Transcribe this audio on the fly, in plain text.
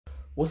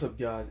What's up,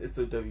 guys? It's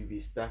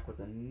OWBeast back with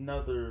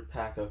another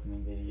pack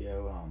opening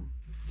video.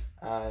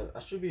 I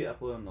should be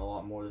uploading a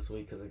lot more this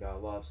week because I got a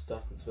lot of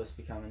stuff that's supposed to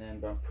be coming in,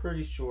 but I'm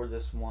pretty sure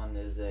this one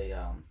is a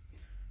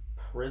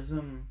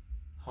Prizm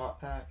Hot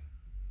Pack.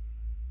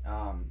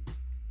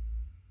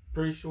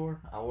 Pretty sure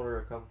I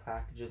ordered a couple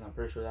packages. I'm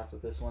pretty sure that's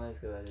what this one is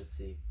because I did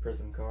see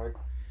Prizm cards,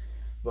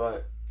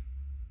 but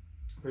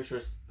I'm pretty sure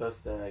it's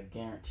supposed to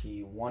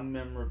guarantee one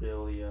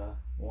memorabilia,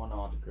 one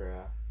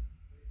autograph,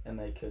 and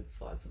they could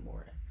slide some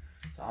more in.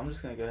 So I'm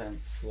just going to go ahead and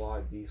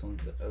slide these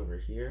ones over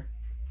here.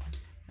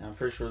 And I'm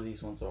pretty sure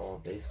these ones are all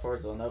base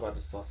cards. I know if I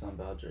just saw something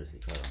about a jersey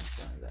card on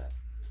front of that.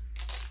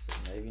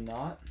 So maybe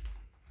not.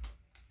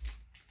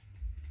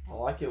 I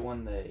like it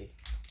when they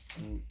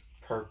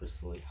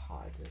purposely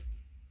hide it.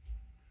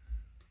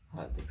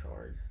 Hide the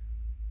card.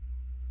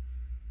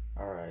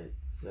 Alright,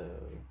 so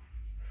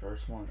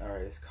first one.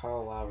 Alright, it's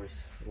Kyle Lowry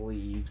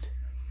sleeved.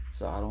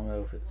 So I don't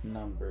know if it's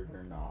numbered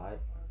or not.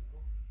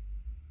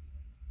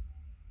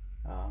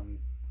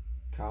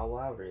 Kyle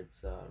Lowry,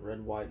 it's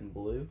red, white, and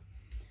blue.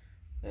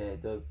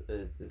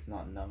 It's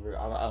not numbered.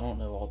 I don't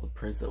know all the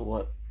Prizm,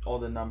 what all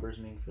the numbers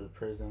mean for the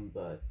Prizm,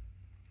 but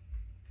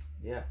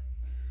yeah.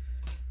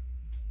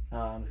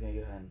 I'm just gonna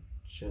go ahead and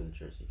show the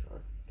jersey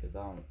card because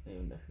I don't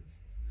even know who this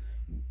is.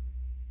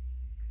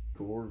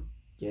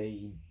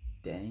 Gorgay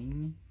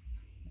Dang.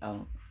 I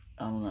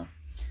don't know.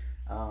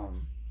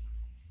 I'm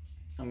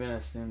gonna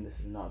assume this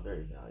is not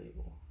very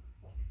valuable,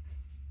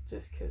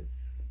 just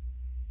because.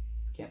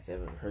 Can't say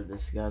I've ever heard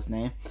this guy's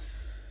name,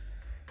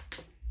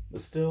 but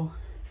still,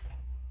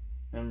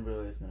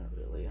 memorabilia is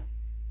memorabilia.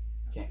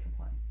 Can't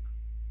complain.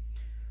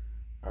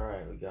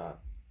 Alright, we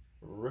got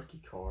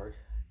rookie card,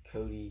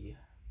 Cody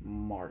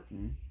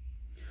Martin.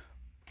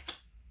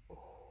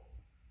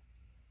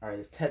 Alright,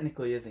 this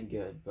technically isn't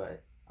good,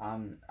 but I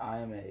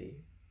am a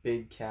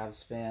big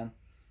Cavs fan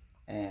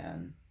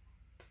and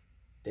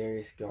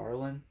Darius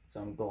Garland, so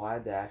I'm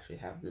glad to actually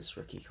have this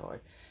rookie card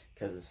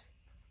because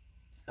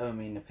I don't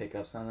mean to pick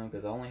up some of them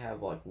because I only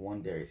have like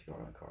one Darius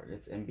Garland card.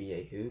 It's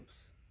NBA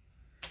Hoops,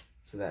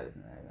 so that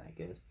isn't that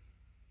good.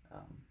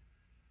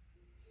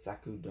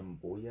 Saku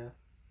Dumboya.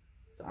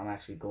 So I'm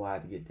actually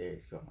glad to get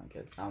Darius Garland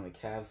because I'm a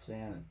Cavs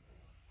fan.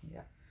 And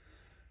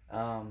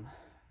yeah.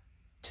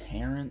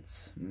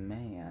 Terrence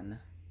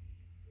Mann.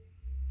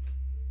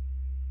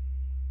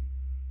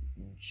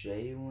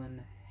 Jalen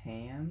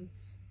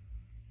Hands.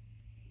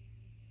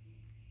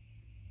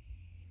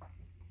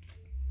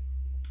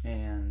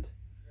 And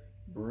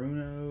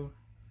Bruno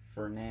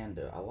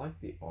Fernando. I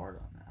like the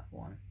art on that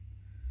one.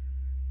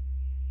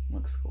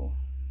 Looks cool.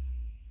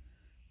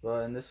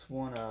 But in this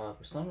one, for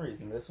some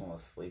reason, this one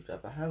was sleeved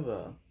up. I have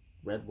a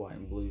red, white,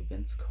 and blue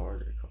Vince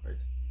Carter card.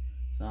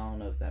 So I don't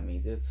know if that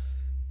means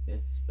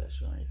it's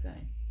special or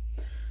anything.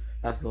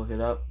 I have to look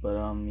it up. But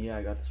yeah,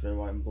 I got this red,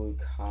 white, and blue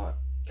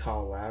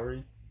Kyle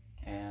Lowry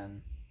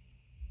and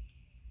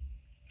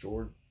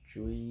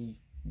Gorgay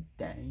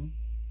Dang.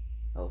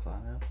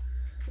 Alfano.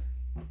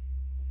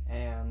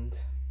 And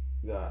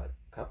we got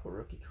a couple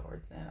rookie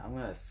cards, and I'm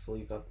gonna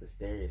sleeve up this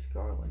Darius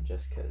Garland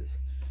just because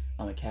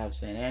I'm a Cavs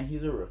fan and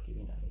he's a rookie.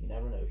 You know, you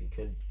never know, he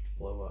could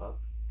blow up.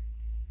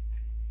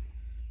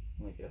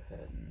 Let me go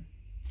ahead and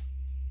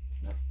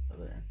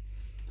other end.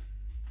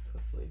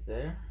 Put sleeve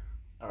there.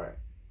 All right,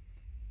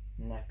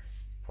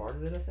 next part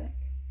of it, I think.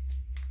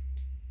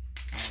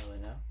 I don't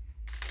really know.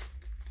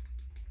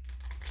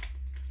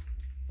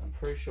 So I'm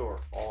pretty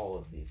sure all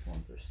of these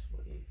ones are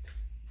sleeved.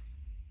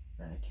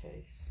 They're in a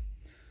case.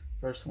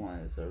 First one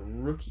is a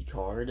rookie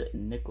card,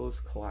 Nicholas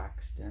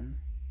Claxton.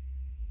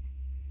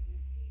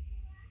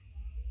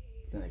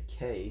 It's in a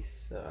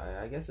case, so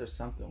I guess there's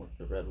something with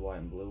the red,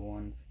 white, and blue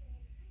ones.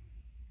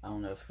 I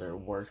don't know if they're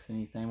worth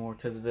anything more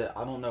because of it.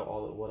 I don't know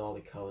what all the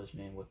colors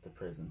mean with the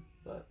Prizm,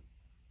 but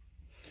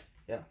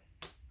yeah.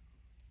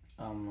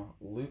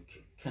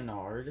 Luke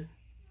Kennard,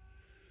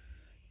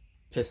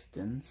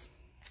 Pistons.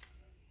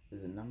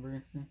 Is it number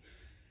anything?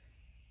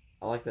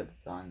 I like that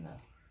design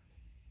though.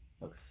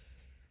 Looks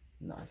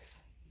nice.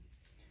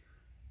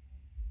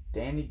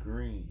 Danny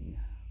Green,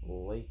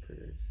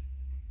 Lakers.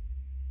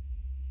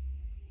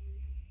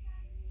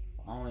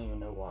 I don't even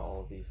know why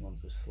all of these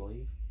ones are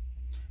sleeved.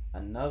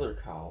 Another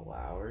Kyle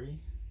Lowry.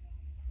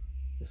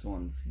 This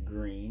one's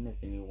green.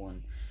 If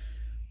anyone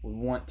would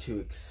want to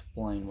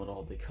explain what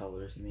all the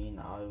colors mean,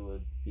 I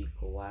would be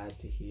glad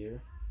to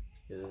hear.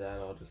 Either that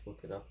or I'll just look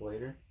it up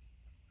later.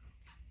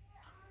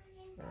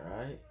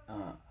 Alright.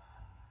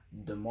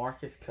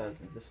 DeMarcus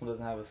Cousins. This one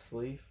doesn't have a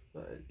sleeve,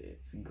 but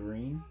it's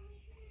green.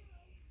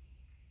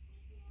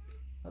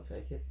 I'll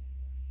take it.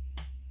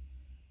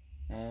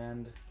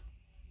 And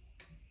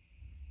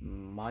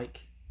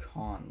Mike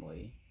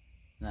Conley.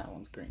 That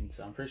one's green.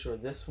 So I'm pretty sure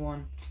this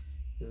one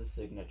is a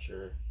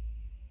signature.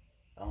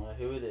 I don't know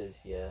who it is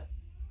yet.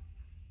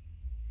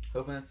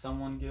 Hoping it's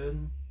someone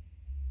good.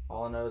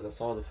 All I know is I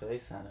saw the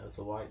face. I know it's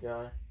a white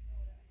guy.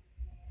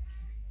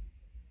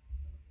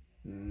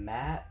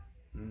 Matt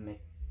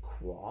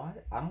McQuad.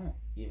 I don't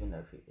even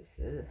know who this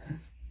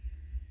is.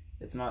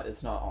 It's not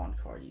on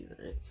card either.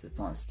 It's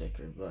on a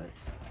sticker, but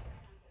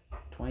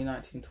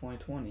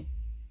 2019-2020.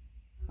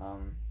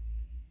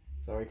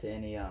 Sorry to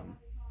any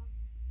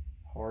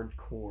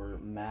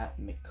hardcore Matt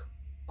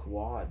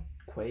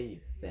Quaid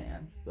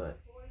fans, but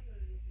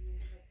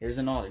here's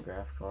an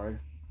autograph card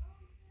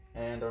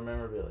and our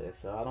memorabilia.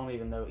 So I don't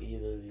even know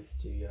either of these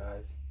two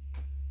guys,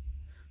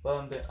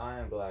 but I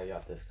am glad I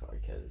got this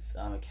card because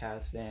I'm a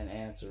Cavs fan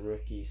and it's a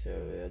rookie, so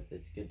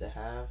it's good to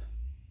have.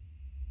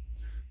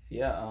 So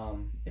yeah,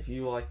 if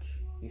you like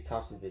these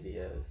types of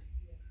videos,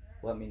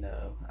 let me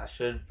know. I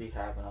should be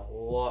having a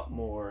lot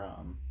more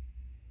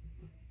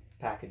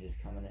packages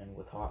coming in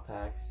with hot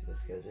packs,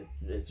 just because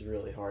it's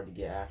really hard to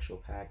get actual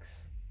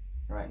packs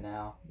right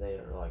now. They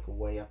are like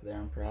way up there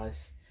in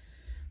price.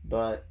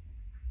 But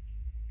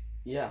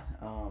yeah,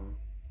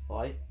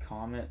 like,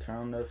 comment, turn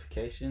on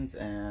notifications,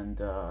 and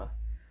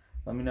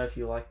let me know if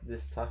you like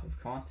this type of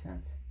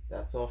content.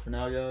 That's all for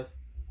now, guys.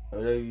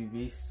 OW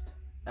Beast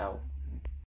out.